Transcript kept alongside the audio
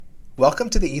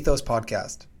Welcome to the Ethos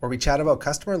Podcast, where we chat about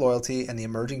customer loyalty and the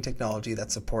emerging technology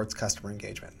that supports customer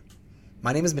engagement.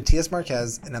 My name is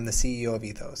Matias and I'm the CEO of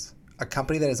Ethos, a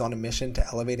company that is on a mission to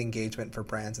elevate engagement for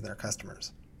brands and their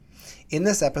customers. In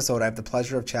this episode, I have the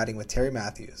pleasure of chatting with Terry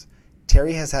Mathews.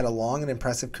 Terry has had a long and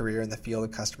impressive career in the field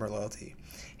of customer loyalty,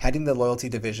 heading the loyalty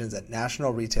divisions at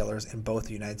national retailers in both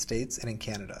the United States and in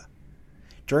Canada.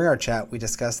 During our chat, we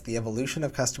discussed the evolution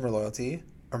of customer loyalty,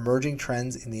 emerging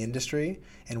trends in the industry,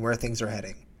 and where things are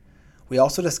heading. We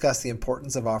also discuss the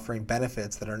importance of offering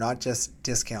benefits that are not just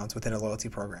discounts within a loyalty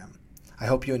program. I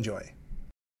hope you enjoy.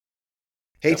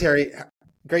 Hey, Terry,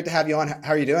 great to have you on. How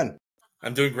are you doing?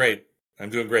 I'm doing great. I'm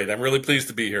really pleased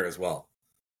to be here as well.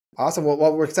 Awesome. Well,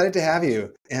 we're excited to have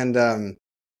you. And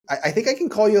I think I can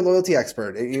call you a loyalty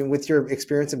expert with your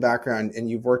experience and background, and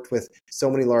you've worked with so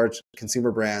many large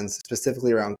consumer brands,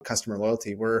 specifically around customer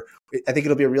loyalty. I think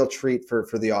it'll be a real treat for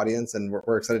the audience, and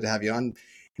we're excited to have you on.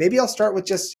 Maybe I'll start with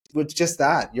just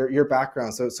that, your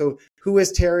background. So who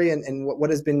is Terry, and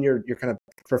what has been your kind of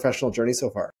professional journey so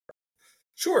far?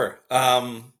 Sure.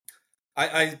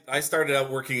 I started out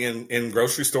working in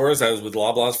grocery stores. I was with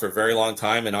Loblaws for a very long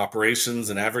time in operations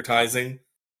and advertising.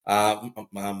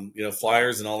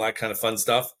 Flyers and all that kind of fun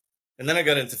stuff. And then I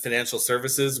got into financial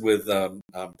services with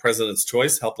President's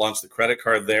Choice, helped launch the credit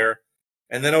card there.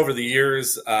 And then over the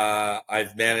years,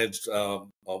 I've managed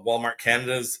Walmart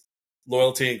Canada's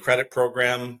loyalty and credit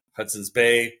program, Hudson's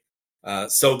Bay,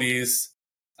 Sobeys,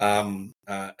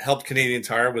 helped Canadian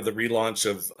Tire with the relaunch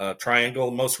of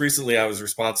Triangle. Most recently, I was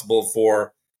responsible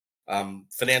for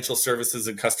financial services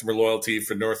and customer loyalty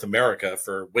for North America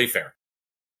for Wayfair.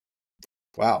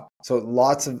 Wow. So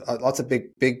lots of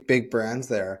big brands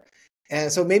there.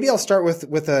 And so maybe I'll start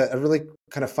with a really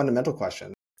kind of fundamental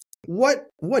question. What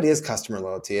is customer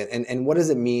loyalty, and what does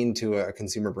it mean to a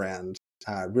consumer brand?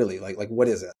 Really, like what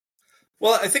is it?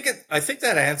 Well, I think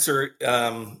that answer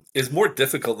is more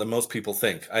difficult than most people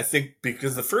think. I think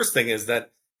because the first thing is that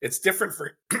it's different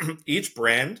for each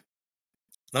brand,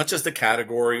 not just a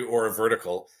category or a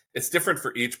vertical. It's different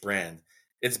for each brand.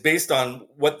 It's based on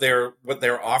what their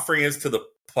offering is to the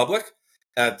public,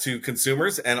 to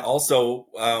consumers, and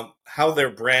also how their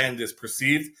brand is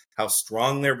perceived, how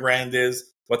strong their brand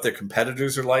is, what their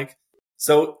competitors are like.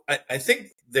 So I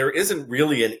think there isn't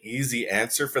really an easy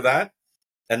answer for that.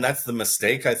 And that's the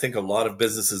mistake I think a lot of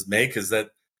businesses make, is that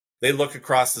they look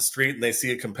across the street and they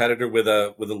see a competitor with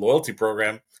a loyalty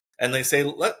program and they say,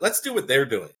 let's do what they're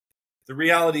doing. The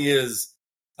reality is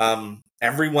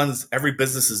every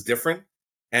business is different.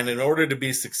 And in order to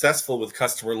be successful with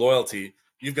customer loyalty,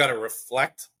 you've got to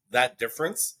reflect that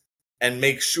difference and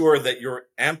make sure that you're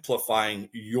amplifying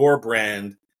your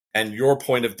brand and your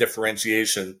point of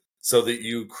differentiation so that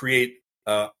you create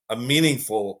a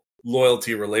meaningful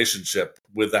loyalty relationship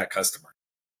with that customer.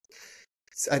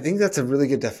 I think that's a really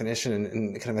good definition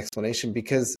and kind of explanation,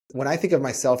 because when I think of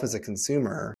myself as a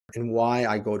consumer and why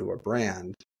I go to a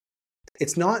brand,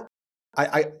 it's not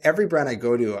every brand I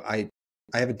go to, I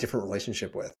have a different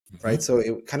relationship with, right? Mm-hmm. So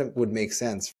it kind of would make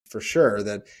sense for sure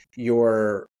that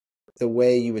the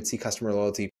way you would see customer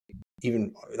loyalty,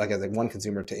 even like as one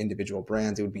consumer to individual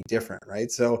brands, it would be different, right?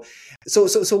 So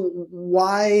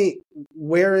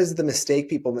where is the mistake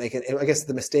people make? I guess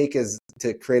the mistake is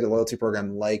to create a loyalty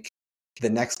program like the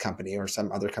next company or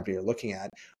some other company you're looking at.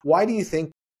 Why do you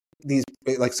think these,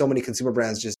 like so many consumer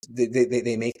brands, just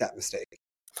they make that mistake?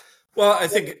 Well, I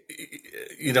think,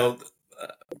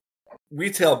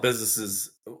 retail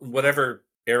businesses, whatever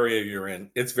area you're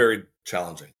in, it's very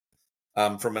challenging.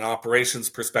 From an operations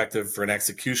perspective, for an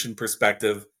execution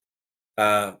perspective,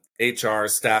 HR,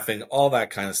 staffing, all that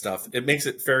kind of stuff, it makes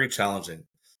it very challenging.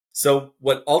 So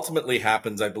what ultimately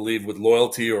happens, I believe, with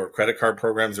loyalty or credit card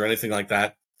programs or anything like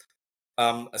that,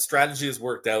 a strategy is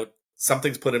worked out,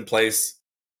 something's put in place,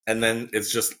 and then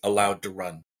it's just allowed to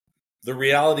run. The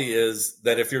reality is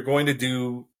that if you're going to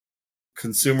do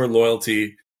consumer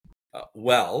loyalty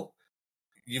well,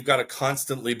 you've got to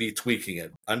constantly be tweaking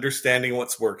it, understanding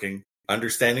what's working,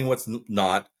 understanding what's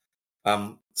not,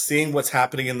 seeing what's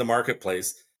happening in the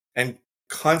marketplace, and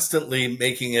constantly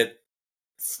making it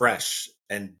fresh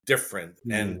and different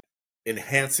and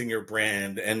enhancing your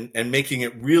brand and making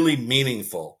it really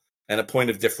meaningful and a point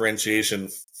of differentiation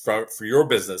for your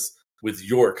business with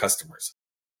your customers.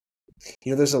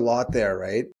 There's a lot there,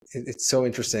 right? It's so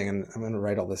interesting, and I'm going to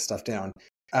write all this stuff down.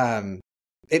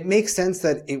 It makes sense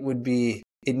that it would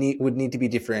need to be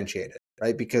differentiated,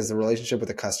 right? Because the relationship with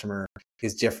the customer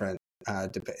is different,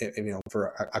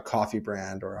 for a coffee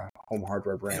brand or a home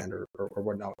hardware brand or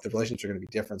whatnot. The relationships are going to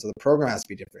be different, so the program has to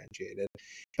be differentiated.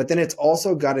 But then it's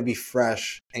also got to be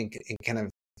fresh and kind of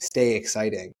stay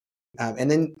exciting.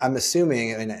 And then I'm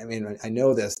assuming, and I mean, I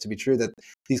know this to be true, that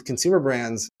these consumer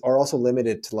brands are also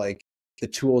limited to like the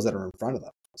tools that are in front of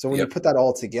them. So when you put that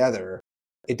all together,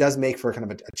 it does make for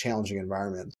kind of a challenging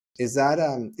environment. Is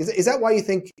that why you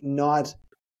think not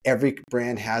every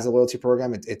brand has a loyalty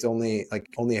program? It's only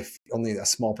a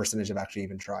small percentage have actually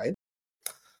even tried.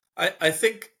 I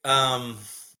think for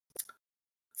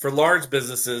large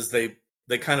businesses, they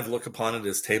kind of look upon it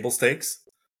as table stakes.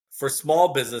 For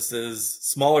smaller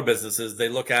businesses, they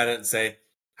look at it and say,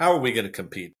 how are we going to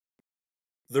compete?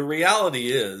 The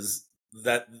reality is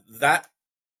that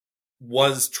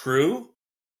was true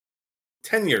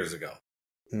 10 years ago,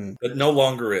 but no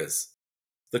longer is.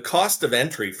 The cost of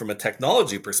entry from a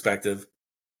technology perspective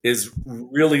is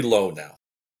really low now.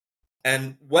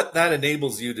 And what that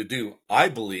enables you to do, I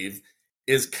believe,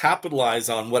 is capitalize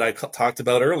on what I talked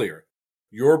about earlier: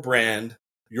 your brand,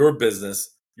 your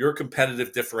business, your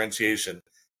competitive differentiation.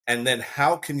 And then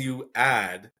how can you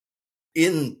add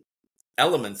in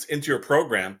elements into your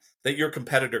program that your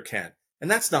competitor can't? And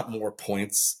that's not more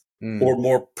points or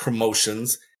more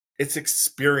promotions. It's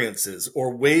experiences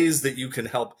or ways that you can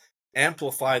help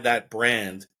amplify that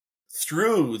brand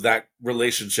through that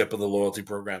relationship of the loyalty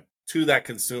program to that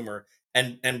consumer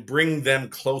and bring them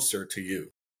closer to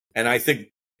you. And I think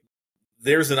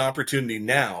there's an opportunity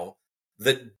now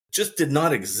that just did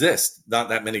not exist not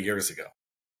that many years ago.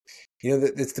 You know,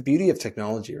 it's the beauty of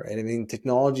technology, right? I mean,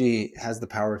 technology has the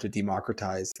power to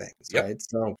democratize things, right?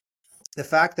 So the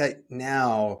fact that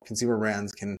now consumer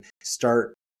brands can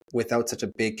start without such a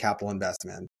big capital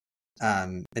investment,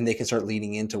 and they can start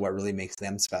leaning into what really makes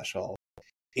them special,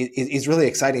 is really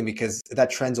exciting, because that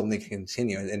trend's only can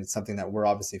continue, and it's something that we're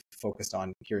obviously focused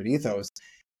on here at Ethos.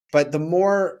 But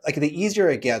the easier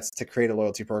it gets to create a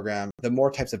loyalty program, the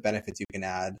more types of benefits you can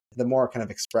add, the more kind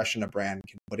of expression a brand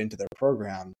can put into their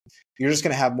program. You're just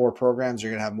going to have more programs,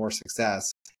 you're going to have more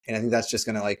success. And I think that's just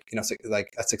going to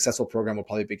like a successful program will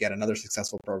probably beget another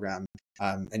successful program.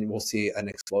 And we'll see an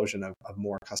explosion of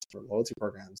more customer loyalty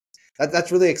programs.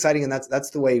 That's really exciting. And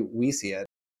that's the way we see it.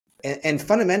 And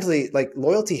fundamentally, like,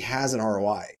 loyalty has an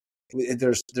ROI.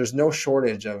 There's no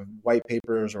shortage of white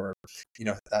papers or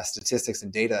statistics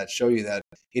and data that show you that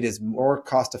it is more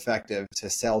cost effective to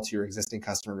sell to your existing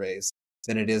customer base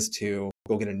than it is to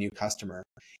go get a new customer.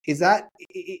 Is that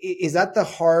the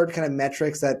hard kind of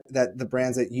metrics that the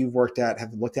brands that you've worked at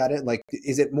have looked at it? Like,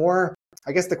 is it more?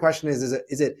 I guess the question is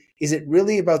it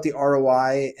really about the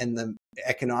ROI and the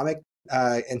economic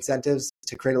incentives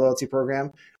to create a loyalty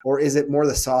program, or is it more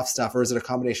the soft stuff, or is it a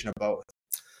combination of both?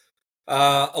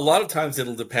 A lot of times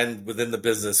it'll depend within the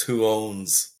business who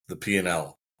owns the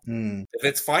P&L. If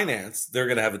it's finance, they're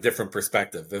going to have a different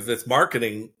perspective. If it's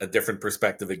marketing, a different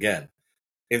perspective again.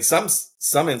 In some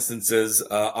instances,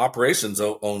 operations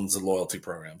owns a loyalty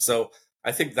program. So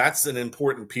I think that's an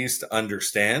important piece to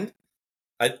understand.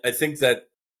 I think that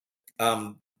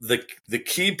the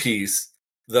key piece,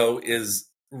 though, is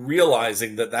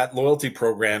realizing that loyalty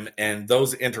program and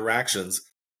those interactions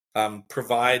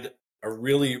provide a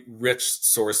really rich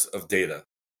source of data,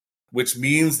 which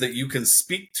means that you can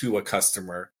speak to a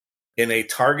customer in a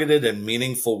targeted and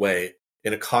meaningful way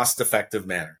in a cost-effective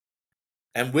manner.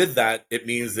 And with that, it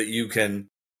means that you can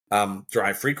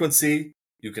drive frequency,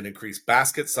 you can increase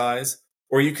basket size,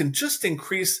 or you can just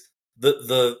increase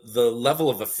the level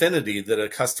of affinity that a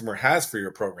customer has for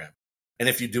your program. And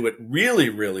if you do it really,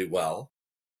 really well,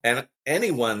 and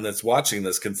anyone that's watching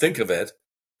this can think of it,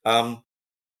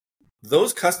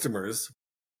 those customers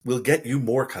will get you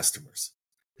more customers,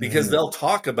 because they'll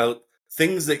talk about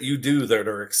things that you do that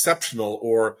are exceptional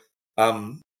or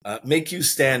make you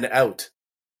stand out,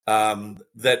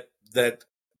 that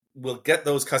will get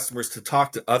those customers to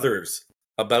talk to others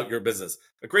about your business.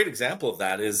 A great example of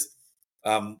that is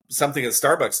something that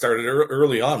Starbucks started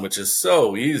early on, which is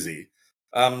so easy.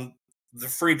 The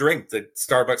free drink that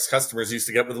Starbucks customers used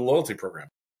to get with the loyalty program.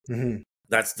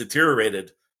 That's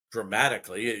deteriorated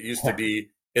dramatically. It used to be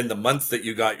in the month that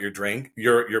you got your drink,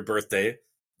 your birthday.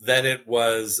 Then it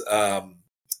was now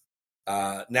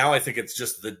I think it's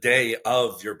just the day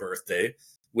of your birthday,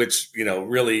 which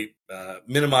really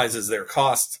minimizes their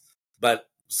cost, but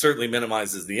certainly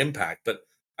minimizes the impact. But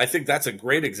I think that's a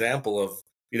great example of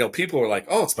people are like,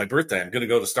 oh, it's my birthday, I'm going to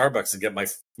go to Starbucks and get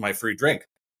my free drink.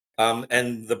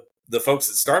 And the folks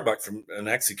at Starbucks, from an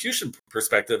execution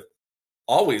perspective,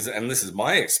 always, and this is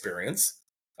my experience,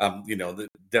 that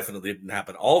definitely didn't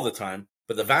happen all the time,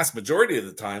 but the vast majority of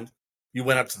the time, you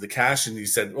went up to the cash and you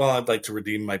said, well, I'd like to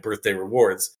redeem my birthday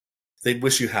rewards. They'd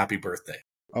wish you happy birthday.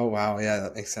 Oh, wow. Yeah,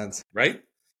 that makes sense. Right?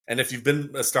 And if you've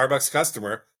been a Starbucks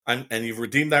customer and you've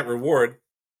redeemed that reward,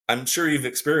 I'm sure you've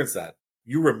experienced that.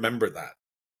 You remember that.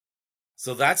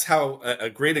 So that's how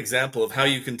a great example of how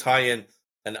you can tie in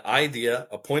an idea,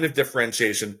 a point of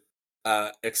differentiation,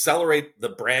 accelerate the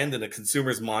brand in a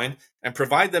consumer's mind, and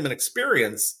provide them an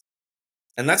experience.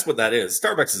 And that's what that is.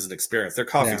 Starbucks is an experience. Their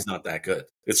coffee's not that good.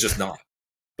 It's just not.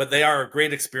 But they are a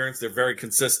great experience. They're very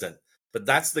consistent. But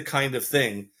that's the kind of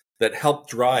thing that helped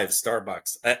drive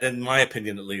Starbucks, in my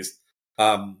opinion at least,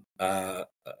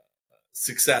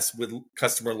 success with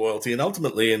customer loyalty and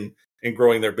ultimately in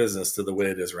growing their business to the way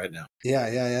it is right now. Yeah.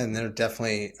 And they're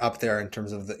definitely up there in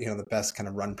terms of the best kind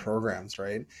of run programs,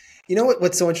 right? You know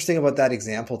what's so interesting about that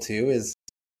example too is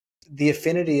the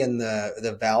affinity and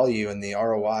the value and the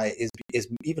ROI is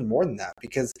even more than that,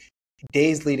 because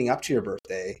days leading up to your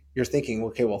birthday, you're thinking,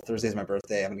 okay, well, Thursday's my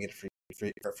birthday, I'm gonna get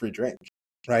a free drink,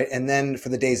 right? And then for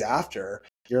the days after,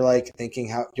 you're thinking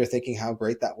how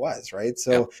great that was, right?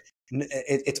 So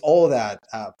it's all of that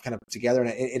kind of together,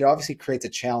 and it obviously creates a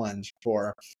challenge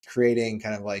for creating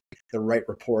kind of like the right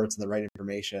reports and the right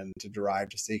information to derive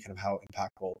to see kind of how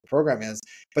impactful the program is.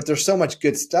 But there's so much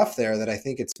good stuff there that I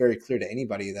think it's very clear to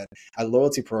anybody that a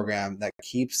loyalty program that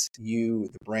keeps you,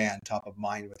 the brand, top of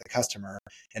mind with the customer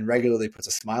and regularly puts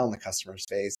a smile on the customer's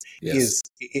face is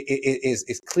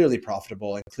clearly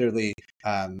profitable and clearly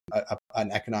an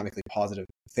economically positive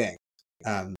thing.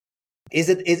 Is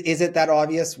it that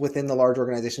obvious within the large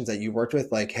organizations that you worked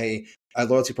with? Like, hey, a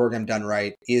loyalty program done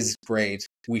right is great,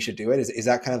 we should do it. Is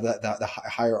that kind of the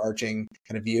higher arching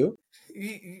kind of view?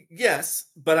 Yes,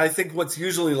 but I think what's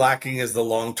usually lacking is the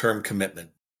long-term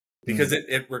commitment, because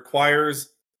it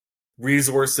requires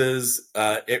resources.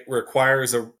 It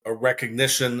requires a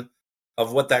recognition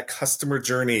of what that customer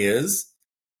journey is,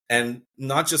 and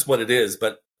not just what it is,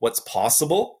 but what's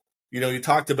possible. You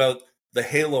talked about the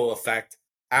halo effect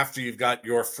after you've got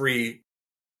your free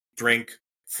drink,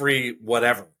 free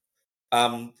whatever.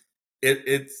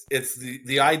 It's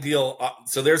the ideal.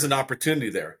 So there's an opportunity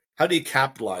there. How do you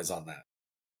capitalize on that?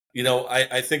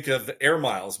 I think of Air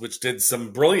Miles, which did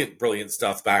some brilliant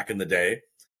stuff back in the day.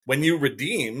 When you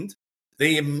redeemed,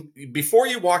 before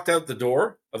you walked out the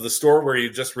door of the store where you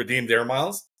just redeemed Air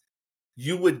Miles,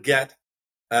 you would get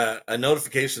a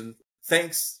notification.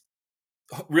 Thanks.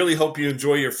 Really hope you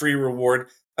enjoy your free reward.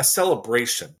 A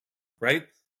celebration, right?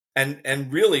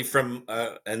 And really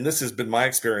and this has been my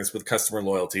experience with customer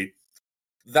loyalty,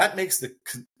 that makes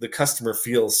the customer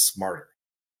feel smarter.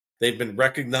 They've been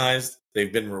recognized,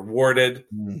 they've been rewarded,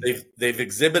 they've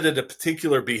exhibited a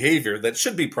particular behavior that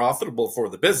should be profitable for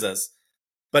the business,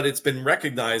 but it's been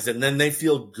recognized, and then they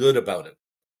feel good about it.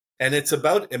 And it's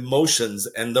about emotions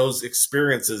and those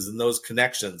experiences and those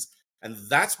connections. And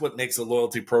that's what makes a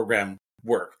loyalty program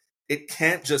work. It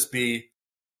can't just be,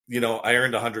 I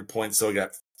earned 100 points, so I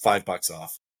got $5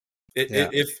 off.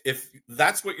 If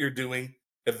that's what you're doing,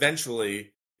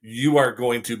 eventually you are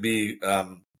going to be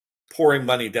pouring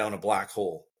money down a black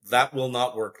hole. That will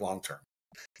not work long term.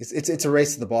 It's a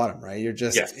race to the bottom, right? You're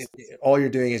just all you're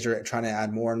doing is you're trying to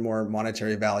add more and more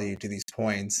monetary value to these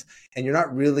points, and you're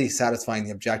not really satisfying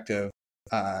the objective,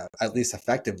 at least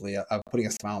effectively, of putting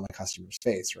a smile on the customer's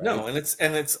face, right? No, and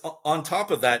it's on top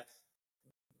of that.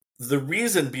 The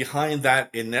reason behind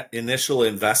that initial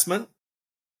investment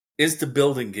is to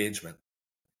build engagement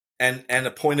and a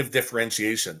point of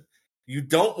differentiation. You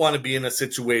don't want to be in a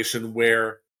situation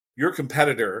where your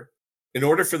competitor, in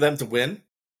order for them to win,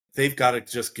 they've got to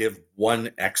just give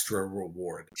one extra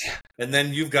reward. And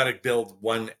then you've got to build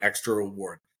one extra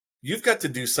reward. You've got to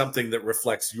do something that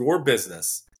reflects your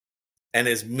business and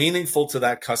is meaningful to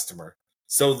that customer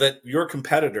so that your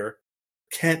competitor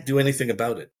can't do anything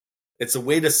about it. It's a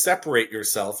way to separate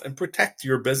yourself and protect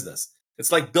your business.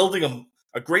 It's like building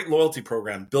a great loyalty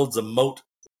program builds a moat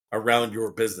around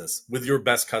your business with your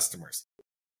best customers.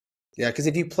 Yeah, because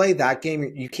if you play that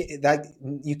game, you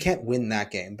can't win that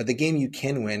game. But the game you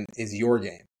can win is your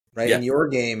game, right? Yeah. And your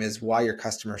game is why your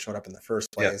customer showed up in the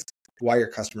first place, why your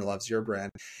customer loves your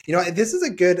brand. This is a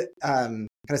good kind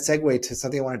of segue to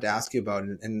something I wanted to ask you about,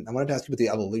 and I wanted to ask you about the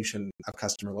evolution of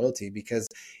customer loyalty, because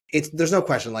there's no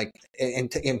question, like,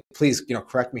 and please,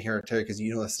 correct me here, Terry, because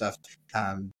you know this stuff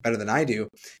better than I do.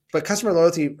 But customer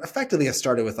loyalty effectively has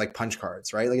started with like punch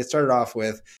cards, right? Like it started off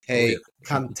with, hey,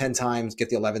 come 10 times, get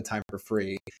the 11th time for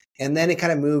free. And then it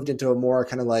kind of moved into a more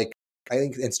kind of like, I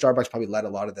think, and Starbucks probably led a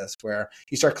lot of this, where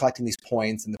you start collecting these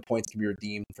points and the points can be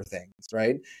redeemed for things,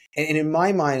 right? And in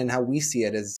my mind and how we see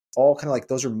it is all kind of like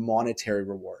those are monetary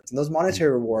rewards. And those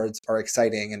monetary rewards are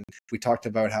exciting. And we talked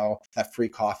about how that free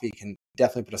coffee can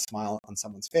definitely put a smile on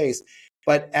someone's face.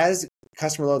 But as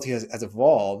customer loyalty has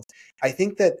evolved, I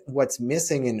think that what's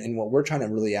missing and what we're trying to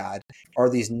really add are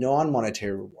these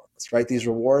non-monetary rewards, right? These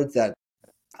rewards that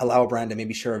allow a brand to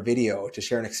maybe share a video, to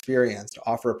share an experience, to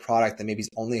offer a product that maybe is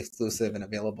only exclusive and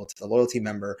available to the loyalty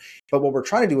member. But what we're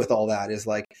trying to do with all that is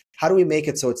like, how do we make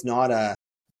it so it's not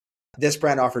this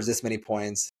brand offers this many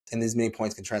points and these many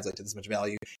points can translate to this much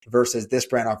value versus this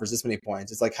brand offers this many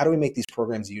points. It's like, how do we make these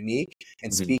programs unique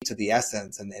and speak to the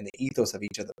essence and the ethos of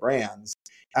each of the brands?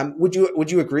 Would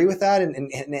you agree with that?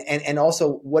 And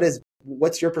also,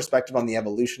 what's your perspective on the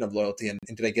evolution of loyalty? And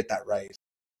did I get that right?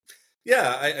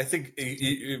 Yeah, I think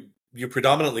you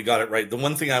predominantly got it right. The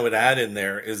one thing I would add in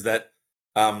there is that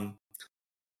one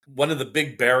of the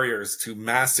big barriers to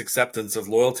mass acceptance of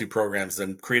loyalty programs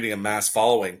and creating a mass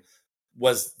following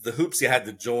was the hoops you had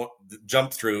to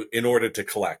jump through in order to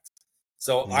collect.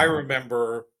 So I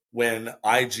remember when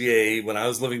IGA, when I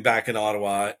was living back in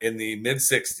Ottawa in the mid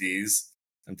 60s,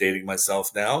 I'm dating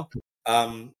myself now,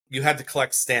 you had to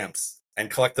collect stamps and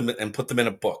collect them and put them in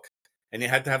a book. And you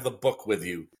had to have the book with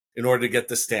you in order to get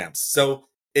the stamps. So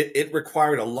it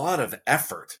required a lot of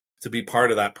effort to be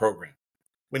part of that program.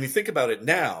 When you think about it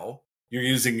now, you're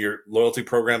using your loyalty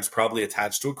programs probably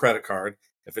attached to a credit card.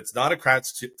 If it's not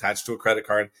attached to a credit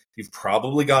card, you've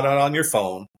probably got it on your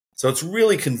phone. So it's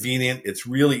really convenient. It's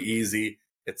really easy.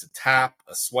 It's a tap,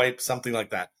 a swipe, something like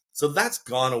that. So that's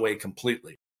gone away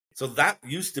completely. So that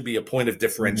used to be a point of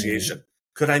differentiation.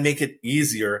 Could I make it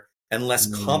easier and less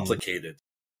complicated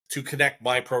to connect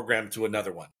my program to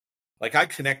another one? Like I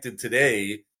connected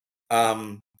today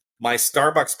my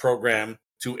Starbucks program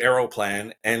to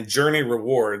Aeroplan and Journey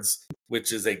Rewards,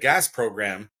 which is a gas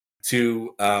program,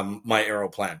 to my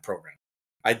Aeroplan program.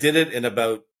 I did it in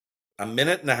about a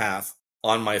minute and a half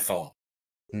on my phone.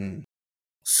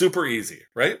 Super easy,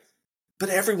 right? But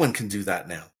everyone can do that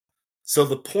now. So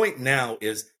the point now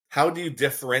is, how do you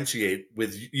differentiate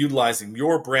with utilizing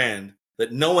your brand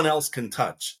that no one else can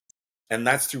touch? And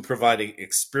that's through providing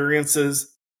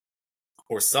experiences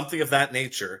or something of that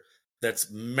nature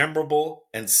that's memorable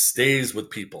and stays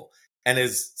with people. And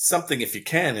is something, if you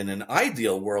can, in an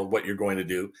ideal world, what you're going to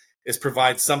do is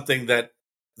provide something that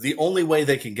the only way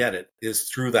they can get it is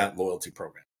through that loyalty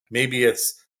program. Maybe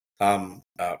it's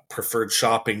preferred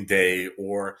shopping day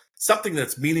or something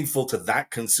that's meaningful to that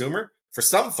consumer. For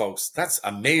some folks, that's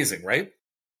amazing, right?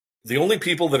 The only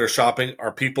people that are shopping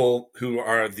are people who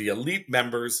are the elite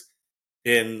members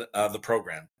in the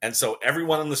program. And so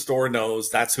everyone in the store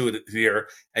knows that's who it is here,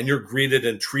 and you're greeted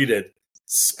and treated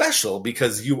special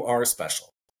because you are special.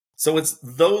 So it's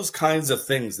those kinds of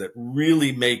things that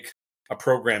really make a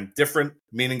program different,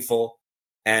 meaningful,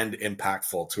 and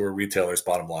impactful to a retailer's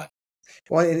bottom line.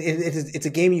 Well, it's a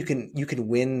game you can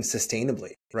win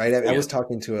sustainably, right? I was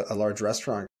talking to a large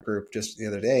restaurant group just the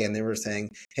other day, and they were saying,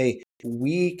 "Hey,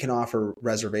 we can offer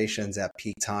reservations at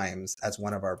peak times as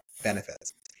one of our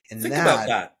benefits." And think about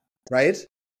that, right?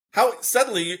 How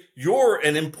suddenly you're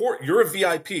a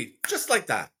VIP, just like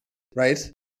that, right?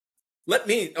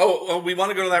 We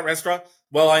want to go to that restaurant.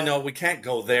 Well, I know we can't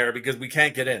go there because we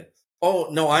can't get in. Oh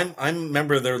no, I'm a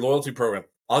member of their loyalty program.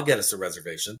 I'll get us a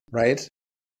reservation, right?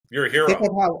 You're a hero.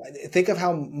 Think of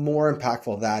how more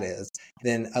impactful that is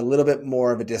than a little bit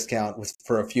more of a discount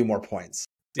for a few more points,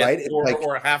 right?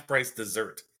 Or a half price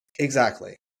dessert.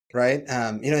 Exactly, right?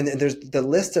 And there's the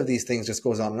list of these things just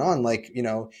goes on and on. Like,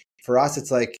 for us, it's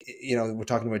like, we're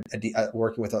talking about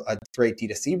working with a great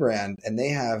D2C brand, and they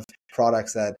have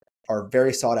products that are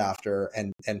very sought after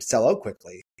and sell out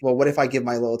quickly. Well, what if I give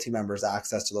my loyalty members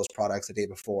access to those products the day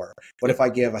before? What if I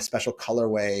give a special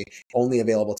colorway only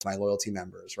available to my loyalty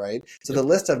members, right? So the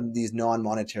list of these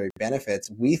non-monetary benefits,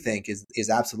 we think is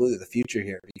absolutely the future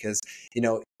here, because,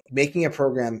 making a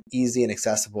program easy and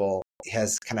accessible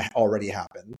has kind of already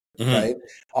happened, right?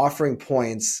 Offering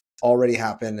points already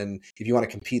happened. And if you want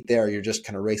to compete there, you're just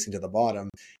kind of racing to the bottom.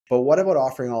 But what about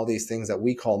offering all these things that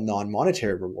we call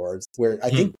non-monetary rewards, where I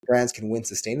think brands can win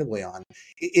sustainably on?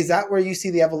 Is that where you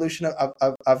see the evolution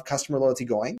of customer loyalty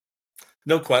going?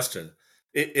 No question.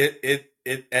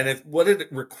 What it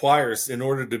requires in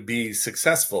order to be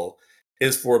successful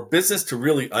is for a business to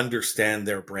really understand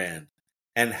their brand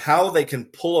and how they can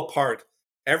pull apart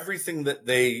everything that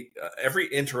every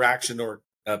interaction or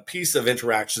a piece of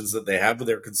interactions that they have with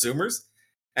their consumers,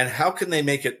 and how can they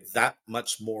make it that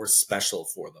much more special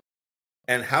for them,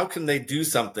 and how can they do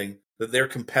something that their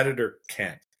competitor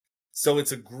can't. So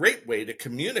it's a great way to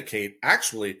communicate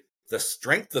actually the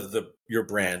strength of your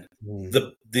brand,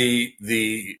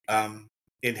 the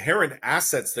inherent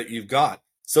assets that you've got,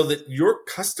 so that your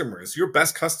customers, your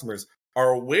best customers, are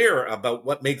aware about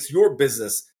what makes your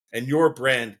business and your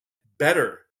brand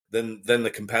better than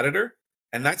the competitor.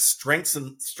 And that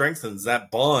strengthens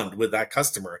that bond with that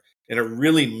customer in a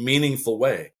really meaningful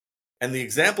way. And the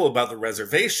example about the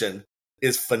reservation,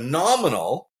 is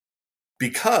phenomenal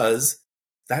because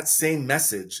that same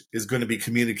message is going to be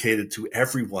communicated to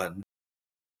everyone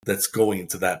that's going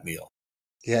to that meal.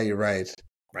 Yeah, you're right.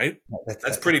 Right?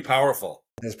 That's pretty powerful.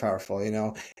 It's powerful. You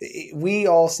know, we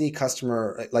all see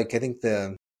customer, like I think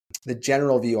the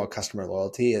general view on customer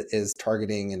loyalty is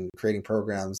targeting and creating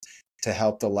programs to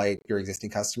help delight your existing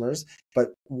customers. But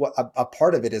a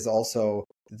part of it is also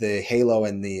the halo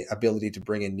and the ability to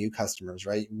bring in new customers,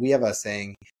 right? We have a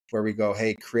saying where we go,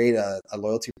 hey, create a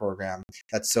loyalty program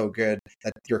that's so good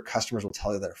that your customers will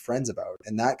tell their friends about.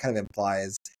 And that kind of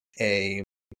implies a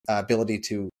ability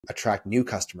to attract new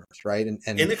customers, right? And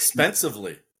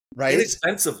inexpensively, right?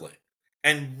 Inexpensively,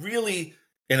 and really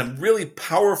in a really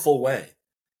powerful way.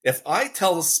 If I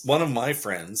tell one of my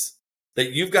friends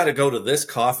that you've got to go to this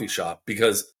coffee shop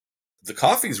because the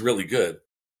coffee's really good,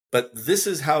 but this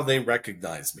is how they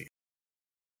recognize me,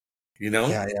 you know?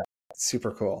 Yeah,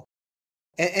 super cool.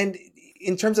 And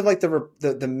in terms of like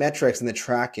the metrics and the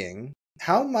tracking,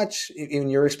 how much in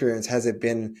your experience has it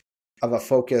been of a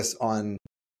focus on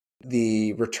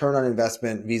the return on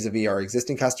investment vis-a-vis our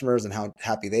existing customers and how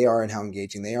happy they are and how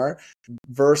engaging they are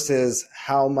versus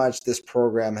how much this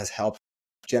program has helped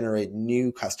generate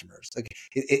new customers? Like,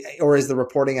 or is the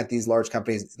reporting at these large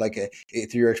companies, like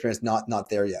through your experience, not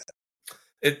there yet?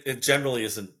 It generally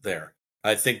isn't there.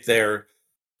 I think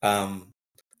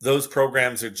those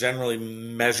programs are generally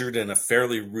measured in a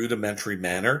fairly rudimentary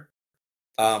manner.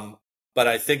 But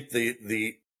I think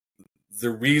the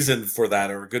reason for that,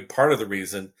 or a good part of the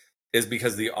reason, is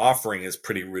because the offering is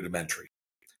pretty rudimentary.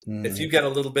 If you get a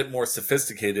little bit more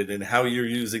sophisticated in how you're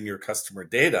using your customer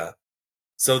data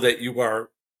so that you are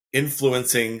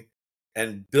influencing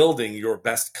and building your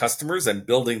best customers and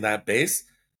building that base,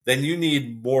 then you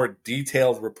need more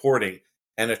detailed reporting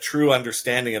and a true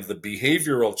understanding of the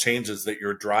behavioral changes that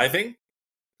you're driving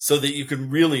so that you can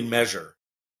really measure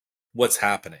what's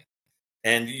happening.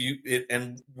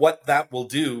 And what that will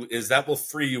do is that will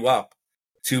free you up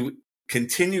to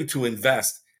continue to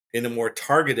invest in a more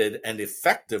targeted and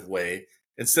effective way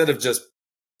instead of just,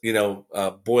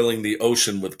 boiling the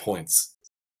ocean with points.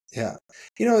 Yeah.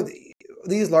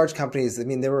 These large companies, I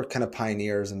mean, they were kind of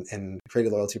pioneers and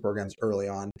created loyalty programs early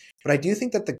on. But I do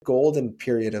think that the golden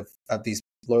period of these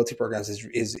loyalty programs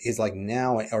is like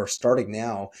now or starting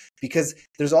now, because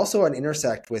there's also an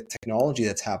intersect with technology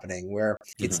that's happening where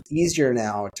it's easier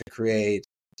now to create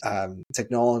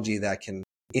technology that can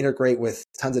integrate with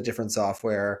tons of different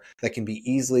software that can be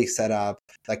easily set up,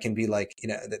 that can be like,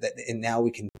 and now we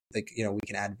can we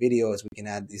can add videos, we can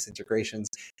add these integrations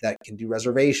that can do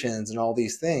reservations and all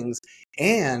these things.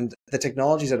 And the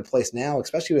technologies at a place now,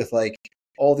 especially with like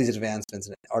all these advancements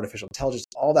in artificial intelligence,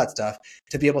 all that stuff,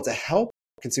 to be able to help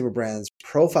consumer brands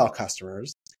profile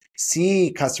customers,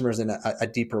 see customers in a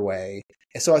deeper way.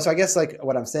 So I guess like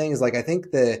what I'm saying is like, I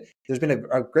think there's been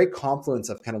a great confluence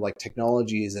of kind of like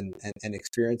technologies and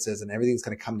experiences, and everything's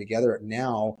kind of come together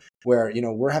now where,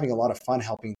 we're having a lot of fun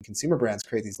helping consumer brands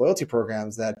create these loyalty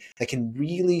programs that can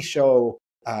really show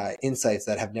insights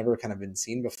that have never kind of been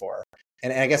seen before.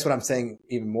 And I guess what I'm saying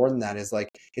even more than that is like,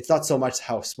 it's not so much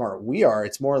how smart we are.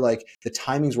 It's more like the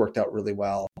timing's worked out really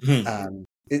well.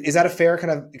 Is that a fair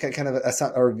kind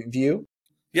of view?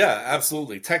 Yeah,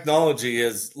 absolutely. Technology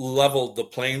has leveled the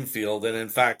playing field and, in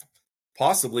fact,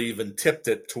 possibly even tipped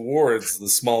it towards the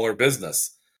smaller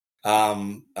business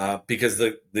because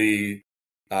the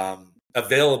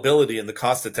availability and the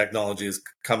cost of technology has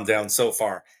come down so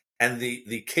far. And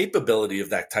the capability of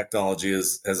that technology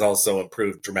has also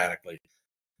improved dramatically.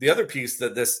 The other piece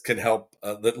that this can help,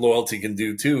 that loyalty can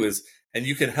do too, is, and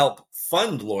you can help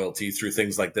fund loyalty through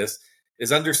things like this,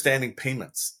 is understanding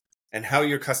payments and how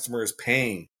your customer is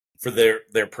paying for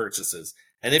their purchases.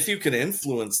 And if you can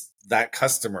influence that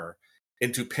customer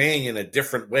into paying in a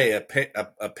different way,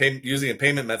 using a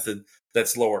payment method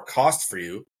that's lower cost for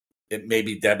you, it may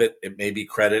be debit, it may be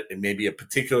credit, it may be a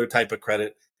particular type of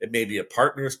credit, it may be a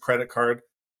partner's credit card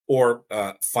or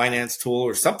a finance tool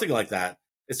or something like that.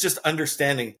 It's just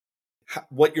understanding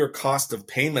what your cost of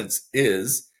payments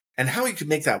is and how you can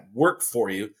make that work for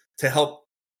you to help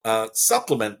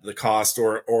supplement the cost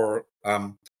or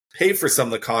pay for some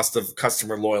of the cost of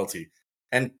customer loyalty.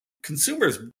 And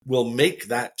consumers will make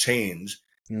that change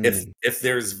if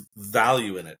there's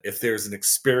value in it, if there's an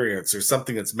experience or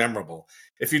something that's memorable.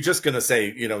 If you're just going to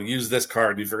say, use this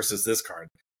card versus this card,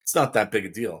 it's not that big a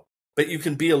deal. But you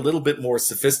can be a little bit more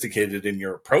sophisticated in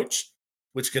your approach,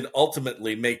 which can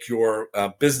ultimately make your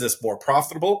business more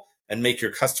profitable and make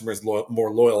your customers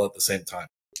more loyal at the same time.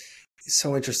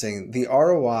 So interesting. The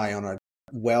ROI on a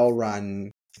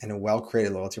well-run and a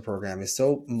well-created loyalty program is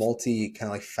so kind of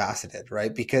like faceted,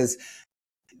 right? Because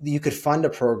you could fund a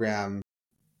program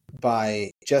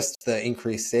by just the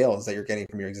increased sales that you're getting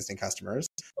from your existing customers.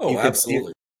 Oh,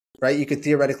 absolutely. Right. You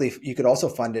could also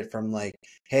fund it from like,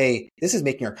 hey, this is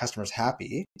making our customers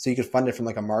happy. So you could fund it from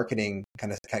like a marketing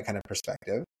kind of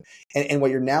perspective. And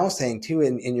what you're now saying too,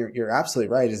 and you're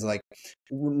absolutely right, is like,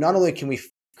 not only can we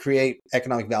create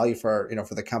economic value for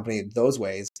for the company those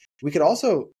ways, we could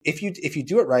also, if you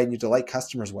do it right and you delight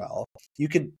customers well, you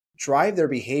could drive their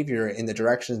behavior in the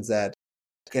directions that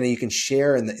you can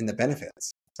share in the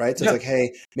benefits. Right. So it's like,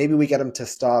 hey, maybe we get them to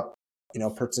stop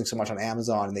purchasing so much on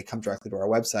Amazon and they come directly to our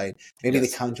website. Maybe they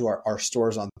come to our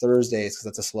stores on Thursdays because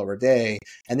that's a slower day.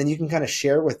 And then you can kind of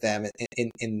share with them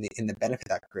in the benefit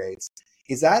that creates.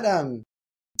 Is that,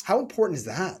 how important is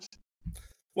that?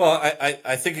 Well,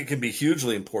 I think it can be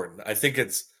hugely important. I think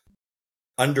it's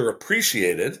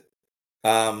underappreciated.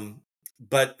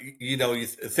 But, you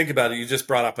think about it, you just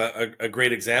brought up a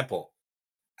great example.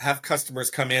 Have customers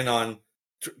come in on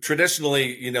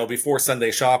traditionally, before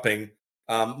Sunday shopping,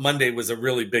 Monday was a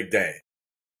really big day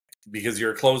because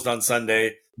you're closed on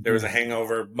Sunday. There was a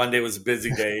hangover. Monday was a busy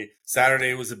day.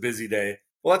 Saturday was a busy day.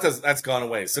 Well, that's gone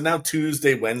away. So now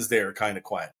Tuesday, Wednesday are kind of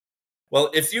quiet. Well,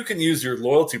 if you can use your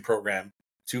loyalty program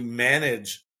to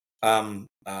manage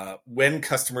when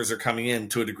customers are coming in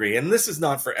to a degree, and this is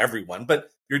not for everyone, but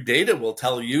your data will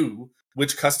tell you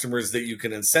which customers that you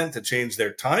can incent to change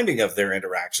their timing of their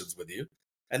interactions with you.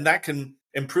 And that can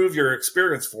improve your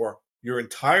experience for your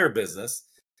entire business.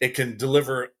 It can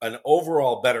deliver an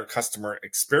overall better customer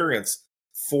experience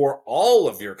for all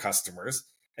of your customers.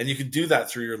 And you can do that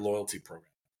through your loyalty program.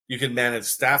 You can manage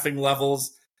staffing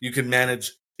levels. You can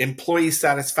manage employee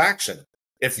satisfaction.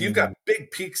 If you've got big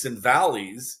peaks and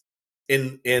valleys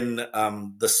in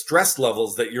the stress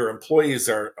levels that your employees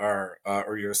or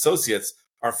your associates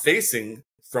are facing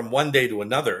from one day to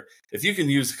another, if you can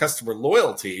use customer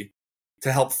loyalty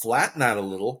to help flatten that a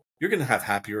little, you're going to have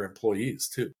happier employees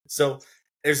too. So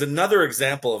there's another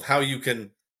example of how you can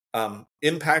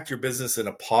impact your business in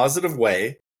a positive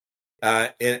way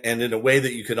and in a way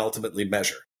that you can ultimately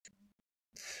measure.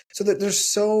 So there's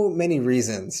so many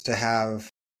reasons to have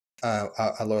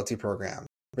a loyalty program,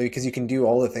 right? Because you can do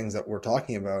all the things that we're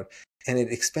talking about, and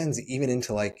it extends even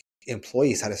into like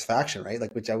employee satisfaction, right?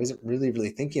 Like, which I wasn't really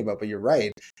thinking about, but you're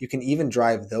right. You can even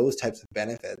drive those types of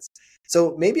benefits.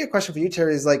 So maybe a question for you,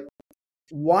 Terry, is like,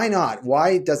 why not?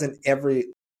 Why doesn't every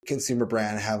consumer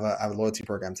brand have a loyalty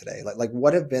program today? Like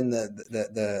what have been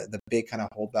the big kind of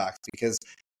holdbacks? Because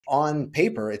on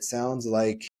paper, it sounds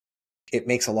like it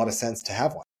makes a lot of sense to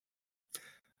have one.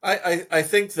 I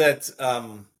think that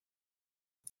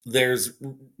there's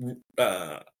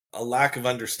a lack of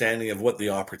understanding of what the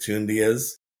opportunity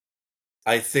is.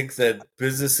 I think that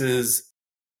businesses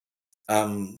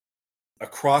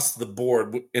across the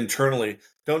board internally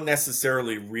don't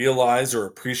necessarily realize or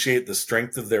appreciate the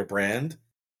strength of their brand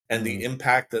and the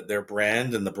impact that their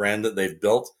brand and the brand that they've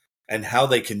built and how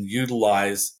they can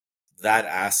utilize that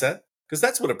asset. Because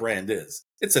that's what a brand is.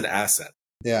 It's an asset.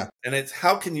 Yeah. And it's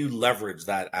how can you leverage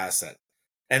that asset?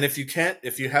 And if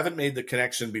you haven't made the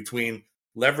connection between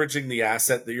leveraging the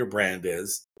asset that your brand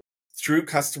is through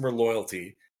customer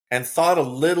loyalty and thought a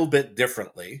little bit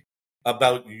differently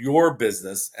about your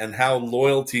business and how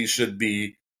loyalty should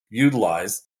be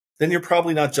utilized, then you're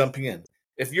probably not jumping in.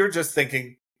 If you're just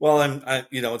thinking, well,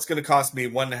 it's going to cost me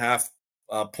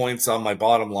 1.5 points on my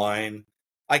bottom line,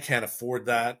 I can't afford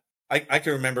that. I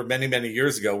can remember many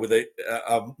years ago with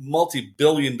a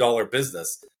multi-billion-dollar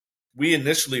business, we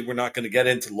initially were not going to get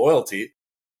into loyalty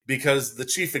because the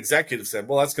chief executive said,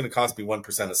 well, that's going to cost me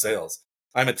 1% of sales.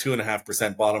 I'm a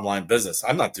 2.5% bottom line business.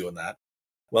 I'm not doing that.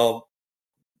 Well,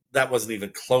 that wasn't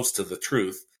even close to the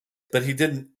truth, but he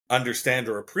didn't understand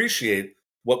or appreciate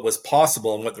what was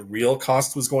possible and what the real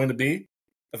cost was going to be.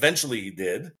 Eventually he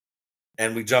did.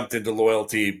 And we jumped into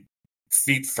loyalty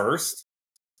feet first.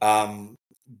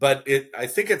 But I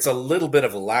think it's a little bit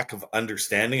of a lack of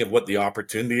understanding of what the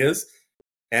opportunity is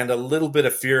and a little bit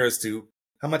of fear as to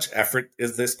how much effort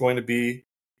is this going to be?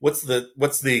 What's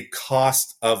the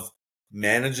cost of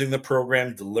managing the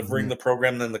program, delivering the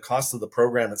program, and then the cost of the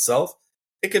program itself?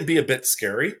 It can be a bit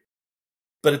scary,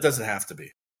 but it doesn't have to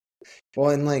be.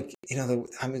 Well, and like,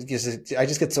 I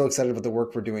just get so excited about the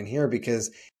work we're doing here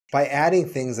because by adding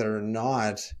things that are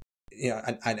not,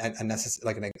 unnecessary,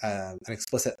 like an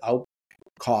explicit out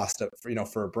cost of,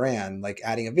 for a brand, like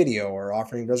adding a video or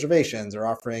offering reservations or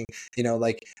offering,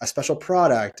 like a special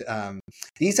product,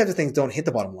 these types of things don't hit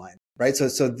the bottom line, right?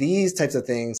 So these types of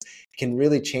things can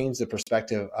really change the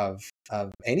perspective of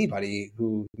anybody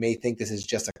who may think this is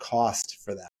just a cost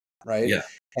for them, right? Yeah.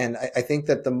 And I think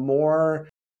that the more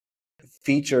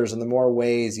features and the more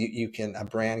ways a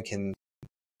brand can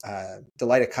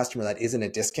delight a customer that isn't a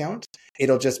discount,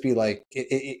 it'll just be like,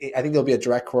 I think there'll be a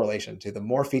direct correlation to the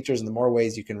more features and the more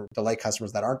ways you can delight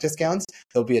customers that aren't discounts.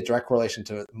 There'll be a direct correlation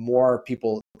to more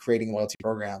people creating loyalty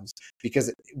programs,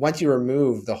 because once you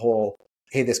remove the whole,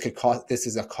 hey, this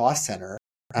is a cost center,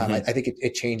 I think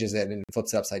it changes it and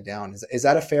flips it upside down. Is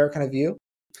that a fair kind of view?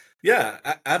 Yeah,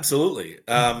 absolutely.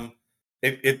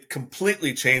 It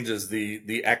completely changes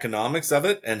the economics of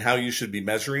it and how you should be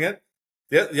measuring it.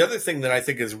 The other thing that I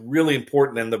think is really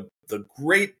important, and the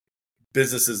great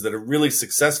businesses that are really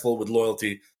successful with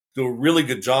loyalty do a really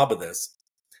good job of this,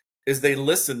 is they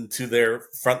listen to their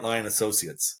frontline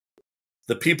associates,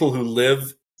 the people who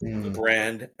live the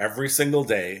brand every single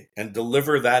day and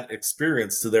deliver that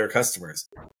experience to their customers.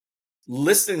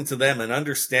 Listening to them and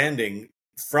understanding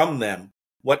from them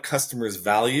what customers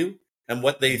value and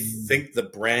what they think the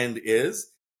brand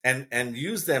is, and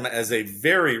use them as a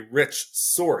very rich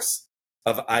source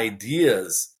of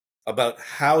ideas about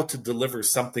how to deliver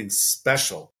something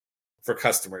special for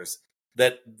customers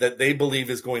that they believe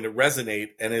is going to resonate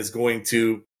and is going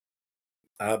to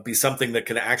be something that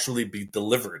can actually be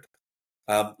delivered.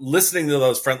 Listening to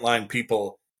those frontline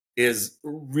people is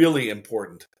really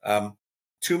important.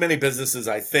 Too many businesses,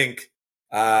 I think,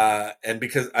 and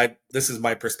because this is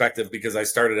my perspective because I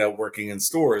started out working in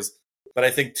stores, but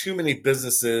I think too many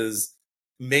businesses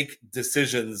make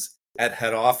decisions at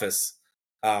head office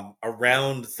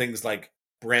around things like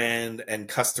brand and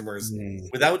customers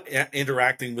without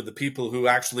interacting with the people who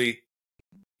actually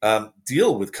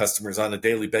deal with customers on a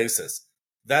daily basis.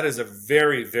 That is a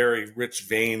very, very rich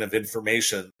vein of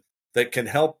information that can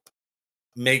help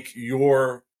make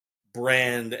your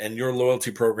brand and your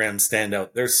loyalty program stand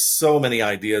out. There's so many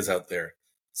ideas out there.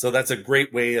 So that's a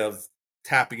great way of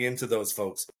tapping into those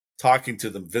folks, talking to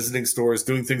them, visiting stores,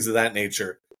 doing things of that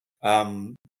nature,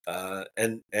 and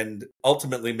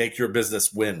ultimately make your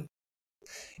business win.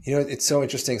 It's so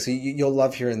interesting. So you'll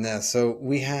love hearing this. So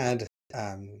we had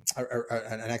an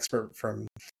expert from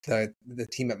the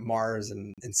team at Mars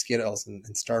and Skittles and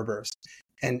Starburst,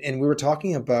 and we were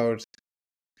talking about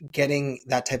getting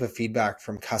that type of feedback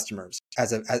from customers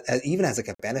as even as like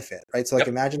a benefit, right? So like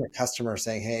imagine a customer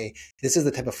saying, hey, this is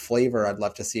the type of flavor I'd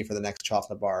love to see for the next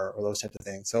chocolate bar, or those types of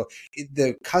things. So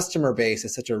the customer base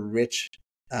is such a rich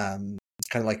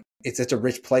it's such a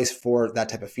rich place for that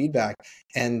type of feedback.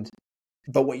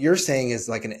 But what you're saying is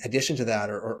like an addition to that,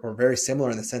 or very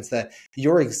similar in the sense that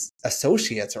your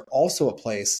associates are also a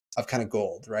place of kind of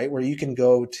gold, right? Where you can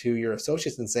go to your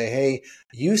associates and say, hey,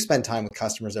 you spend time with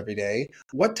customers every day.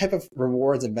 What type of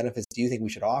rewards and benefits do you think we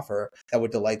should offer that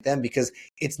would delight them? Because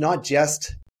it's not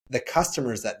just the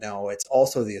customers that know, it's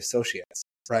also the associates,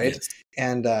 right? Yes.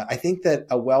 And I think that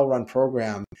a well-run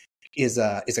program is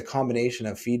a combination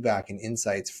of feedback and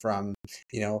insights from,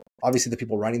 obviously the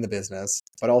people running the business,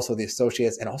 but also the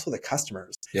associates and also the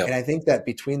customers. Yep. And I think that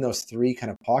between those three kind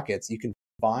of pockets, you can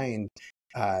find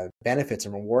benefits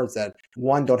and rewards that,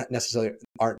 one,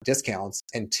 aren't discounts,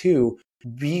 and two,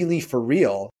 really for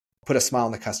real, put a smile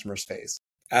on the customer's face.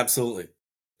 Absolutely.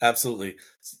 Absolutely.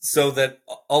 So that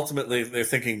ultimately they're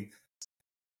thinking,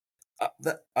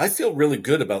 I feel really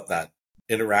good about that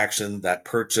interaction, that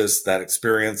purchase, that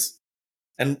experience.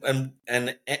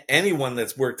 And anyone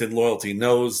that's worked in loyalty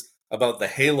knows about the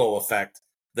halo effect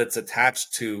that's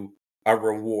attached to a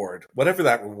reward, whatever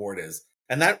that reward is.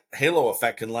 And that halo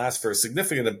effect can last for a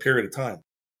significant period of time.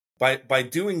 By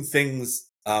doing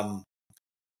things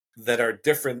that are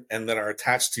different and that are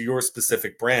attached to your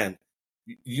specific brand,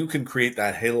 you can create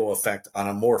that halo effect on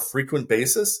a more frequent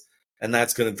basis. And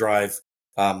that's going to drive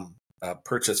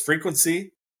purchase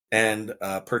frequency and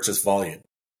purchase volume.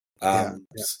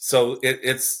 So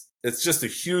it's just a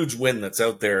huge win that's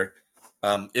out there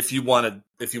if you want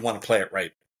to play it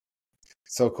right.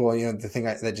 So cool. The thing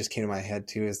that just came to my head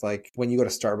too is like when you go to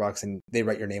Starbucks and they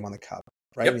write your name on the cup,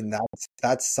 right? Yep. I mean,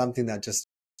 that's something that just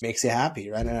makes you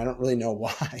happy, right? And I don't really know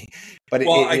why, but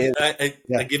I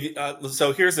give you.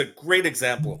 So here's a great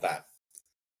example of that.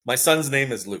 My son's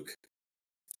name is Luke.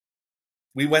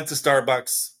 We went to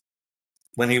Starbucks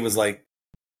when he was like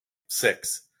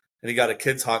 6. And he got a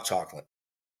kid's hot chocolate.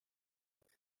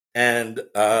 And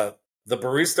the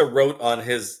barista wrote on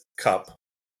his cup,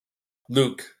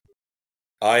 Luke,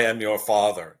 I am your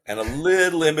father. And a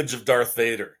little image of Darth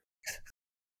Vader.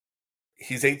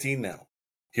 He's 18 now.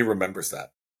 He remembers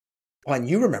that. Oh, and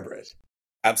you remember it?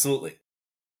 Absolutely.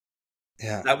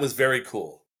 Yeah. That was very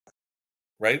cool.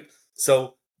 Right?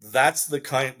 So that's the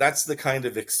kind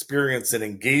of experience and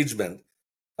engagement.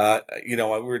 We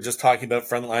were just talking about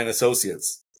frontline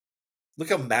associates. Look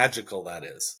how magical that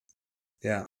is.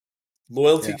 Yeah.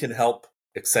 Loyalty can help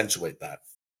accentuate that.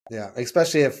 Yeah,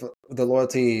 especially if the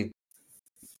loyalty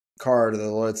card or the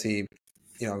loyalty,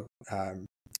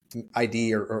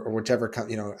 ID or whichever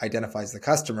identifies the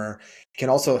customer can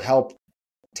also help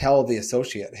tell the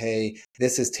associate, hey,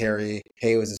 this is Terry.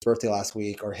 Hey, it was his birthday last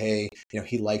week, or hey,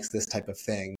 he likes this type of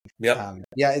thing. Yep.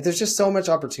 Yeah, there's just so much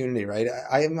opportunity, right?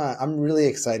 I'm really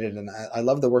excited, and I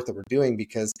love the work that we're doing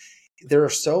because there are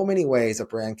so many ways a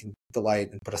brand can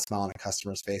delight and put a smile on a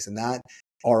customer's face, and that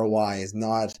ROI is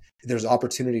not. There's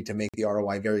opportunity to make the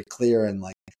ROI very clear, and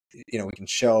we can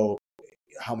show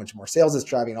how much more sales it's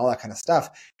driving and all that kind of stuff.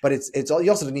 But it's all, you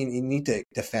also need to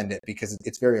defend it because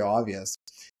it's very obvious.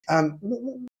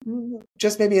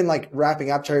 Just maybe in wrapping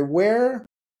up, Terry, where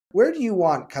do you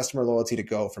want customer loyalty to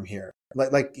go from here?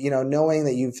 Knowing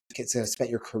that you've spent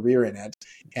your career in it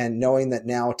and knowing that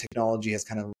now technology has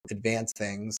kind of advanced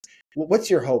things, what's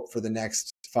your hope for the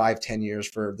next 5-10 years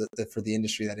for the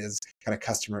industry that is kind of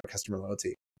customer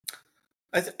loyalty?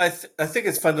 I think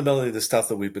it's fundamentally the stuff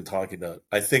that we've been talking about.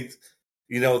 I think,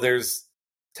 there's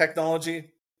technology,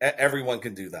 everyone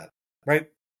can do that, right?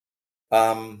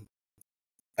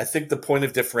 I think the point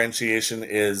of differentiation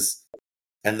is,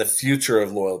 and the future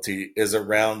of loyalty is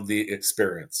around the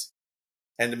experience.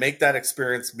 And to make that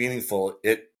experience meaningful,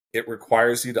 it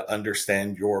requires you to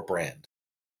understand your brand.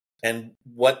 And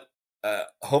what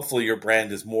hopefully your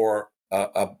brand is more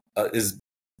is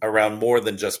around more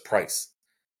than just price.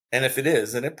 And if it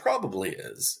is, and it probably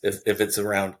is, if it's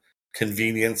around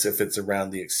convenience, if it's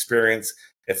around the experience,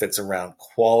 if it's around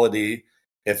quality,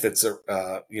 if it's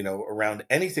around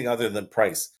anything other than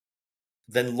price,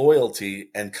 then loyalty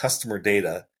and customer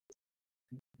data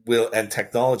and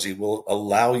technology will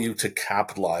allow you to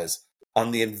capitalize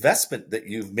on the investment that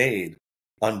you've made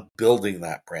on building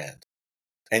that brand.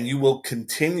 And you will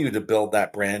continue to build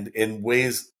that brand in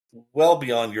ways well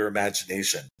beyond your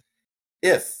imagination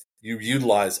if you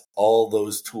utilize all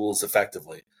those tools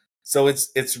effectively. So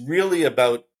it's really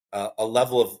about a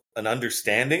level of an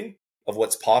understanding of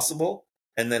what's possible,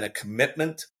 and then a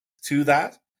commitment to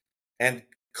that, and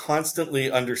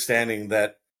constantly understanding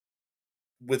that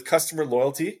with customer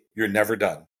loyalty, you're never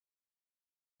done.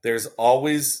 There's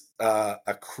always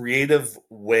a creative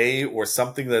way or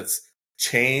something that's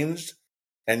changed,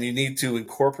 and you need to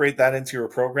incorporate that into your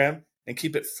program and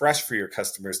keep it fresh for your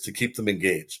customers to keep them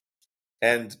engaged.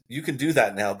 And you can do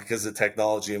that now because of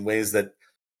technology in ways that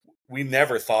we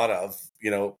never thought of,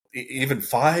 even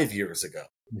 5 years ago.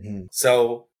 Mm-hmm.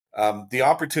 So the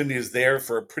opportunity is there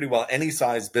for pretty well any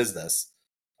size business.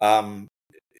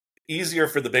 Easier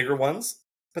for the bigger ones,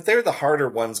 but they're the harder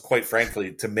ones, quite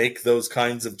frankly, to make those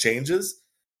kinds of changes.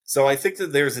 So I think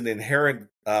that there's an inherent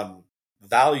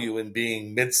value in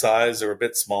being mid-size or a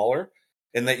bit smaller,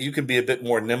 in that you can be a bit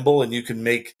more nimble and you can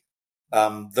make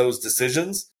those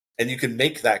decisions, and you can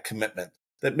make that commitment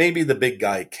that maybe the big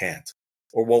guy can't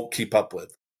or won't keep up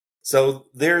with. So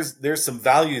there's some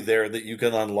value there that you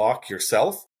can unlock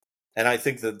yourself. And I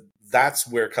think that that's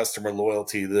where customer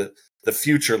loyalty, the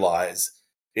future lies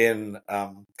in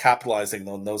capitalizing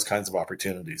on those kinds of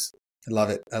opportunities. I love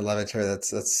it, Terry.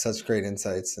 That's such great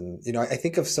insights. And I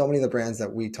think of so many of the brands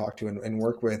that we talk to and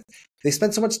work with, they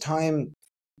spend so much time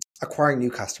acquiring new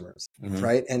customers, Mm-hmm.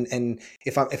 right? And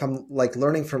if I'm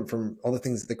learning from all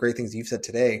the great things you've said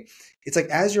today, it's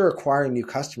as you're acquiring new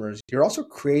customers, you're also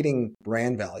creating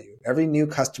brand value. Every new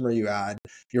customer you add,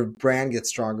 your brand gets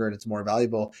stronger and it's more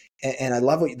valuable. And I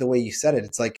love the way you said it.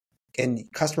 It's and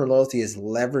customer loyalty is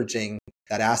leveraging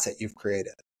that asset you've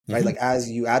created, right? Mm-hmm. As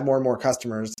you add more and more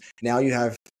customers, now you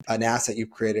have an asset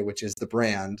you've created, which is the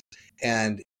brand.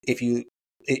 And if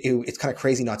it's kind of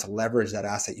crazy not to leverage that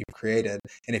asset you've created.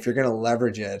 And if you're going to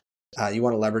leverage it, you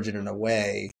want to leverage it in a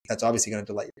way that's obviously going to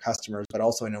delight your customers, but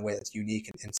also in a way that's unique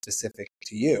and specific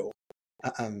to you.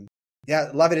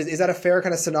 Yeah, love it. Is that a fair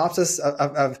kind of synopsis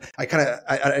of I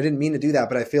didn't mean to do that,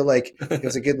 but I feel like it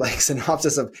was a good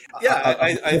synopsis of. Yeah,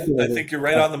 I think you're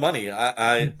right on the money.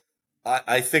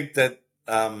 I think that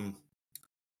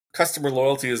customer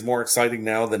loyalty is more exciting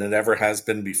now than it ever has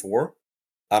been before,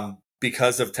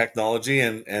 because of technology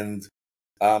and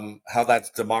how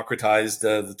that's democratized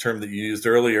the term that you used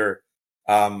earlier,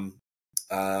 the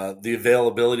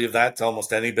availability of that to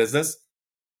almost any business.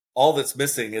 All that's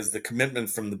missing is the commitment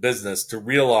from the business to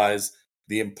realize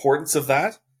the importance of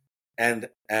that and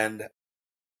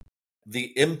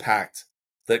the impact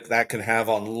that can have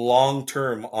on long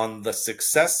term on the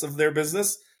success of their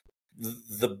business,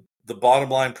 the bottom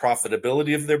line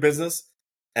profitability of their business,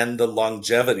 and the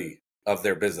longevity of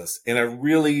their business in a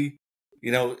really,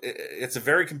 it's a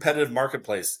very competitive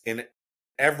marketplace in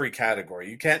every category.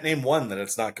 You can't name one that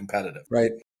it's not competitive.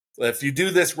 Right. If you do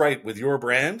this right with your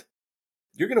brand,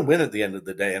 you're going to win at the end of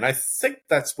the day. And I think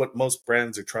that's what most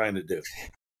brands are trying to do.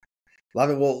 Love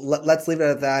it. Well, let's leave it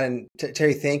at that. And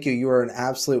Terry, thank you. You are an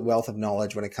absolute wealth of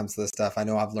knowledge when it comes to this stuff. I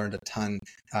know I've learned a ton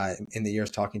in the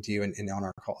years talking to you and on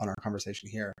our conversation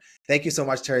here. Thank you so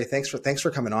much, Terry. Thanks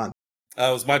for coming on.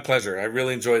 It was my pleasure. I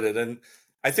really enjoyed it. And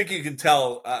I think you can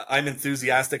tell I'm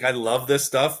enthusiastic. I love this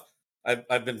stuff.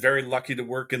 I've been very lucky to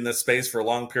work in this space for a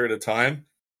long period of time.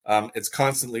 It's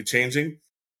constantly changing.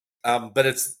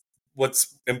 But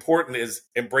what's important is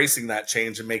embracing that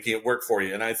change and making it work for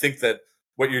you. And I think that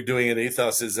what you're doing at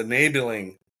Ethos is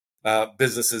enabling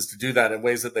businesses to do that in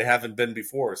ways that they haven't been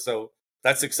before. So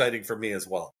that's exciting for me as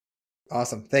well.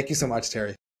 Awesome. Thank you so much,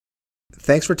 Terry.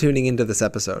 Thanks for tuning into this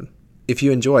episode. If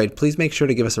you enjoyed, please make sure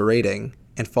to give us a rating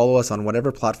and follow us on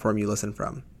whatever platform you listen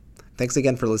from. Thanks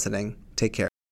again for listening. Take care.